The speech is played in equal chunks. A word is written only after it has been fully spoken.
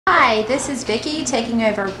Hi, this is Vicki taking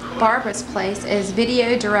over Barbara's place as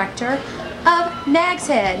video director of Nags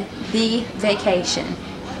Head, the vacation.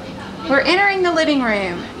 We're entering the living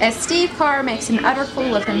room as Steve Carr makes an utter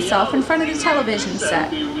fool of himself in front of the television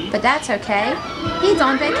set. But that's okay. He's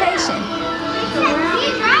on vacation.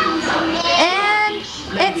 And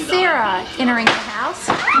it's Sarah entering the house.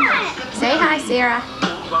 Say hi, Sarah.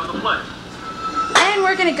 And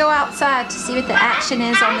we're going to go outside to see what the action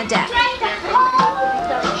is on the deck.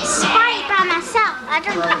 Sprite by myself. I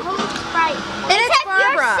drink the whole Sprite. And it's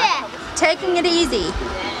Barbara taking it easy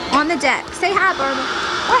on the deck. Say hi, Barbara.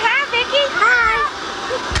 Well, hi, Vicki. Hi.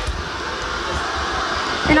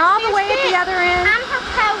 And all the way at the other end I'm her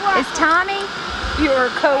co-worker. is Tommy. You're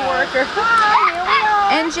a co-worker. Hi, here we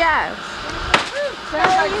are. And Joe. Sounds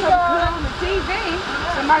like something good on the TV.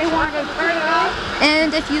 Somebody want to turn it on?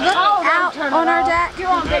 And if you look out on our deck, You're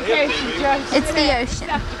on vacation, Joe. it's the ocean,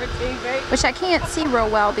 That's your TV. which I can't see real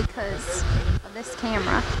well because of this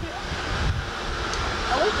camera.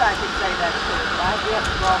 At least I can say that too. You have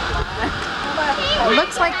to draw the line. It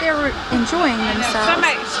looks like they're enjoying themselves.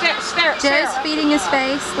 Somebody stare at Joe's Sarah. feeding his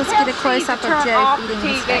face. Let's get a close-up of Turn Joe off feeding the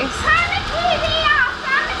his TV. face. Turn the TV off.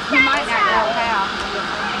 You might not know how.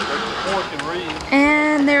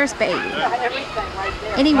 And there's baby.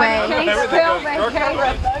 Anyway,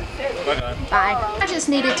 bye. I just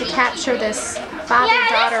needed to capture this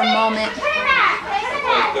father-daughter moment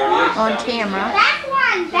on camera. Back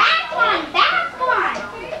one.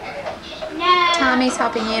 No. Tommy's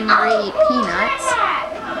helping Anne-Marie eat peanuts,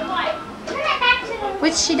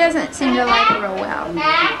 which she doesn't seem to like real well.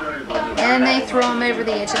 And they throw them over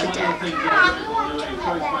the edge of the deck.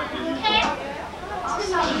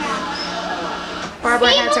 Barbara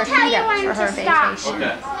has her feet up for her vacation.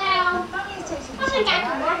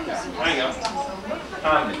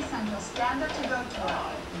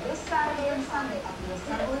 This Saturday and Sunday at the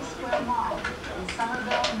Assembly Square Mall in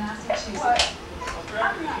Somerville, Massachusetts.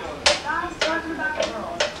 Up next, guys talking about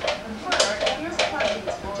girls. But first, here's play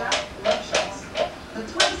dates for Jeff Workshops. The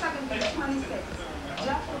 22nd through the 26th,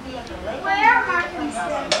 Jeff will be at the Lake in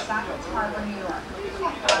Sackets Harbor, New York.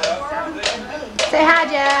 On the 7th and 8th, Say hi,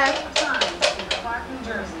 Joe. Times in Clark, New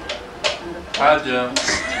Jersey. Hi, Joe.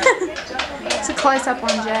 It's a close-up on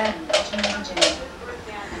Joe. January.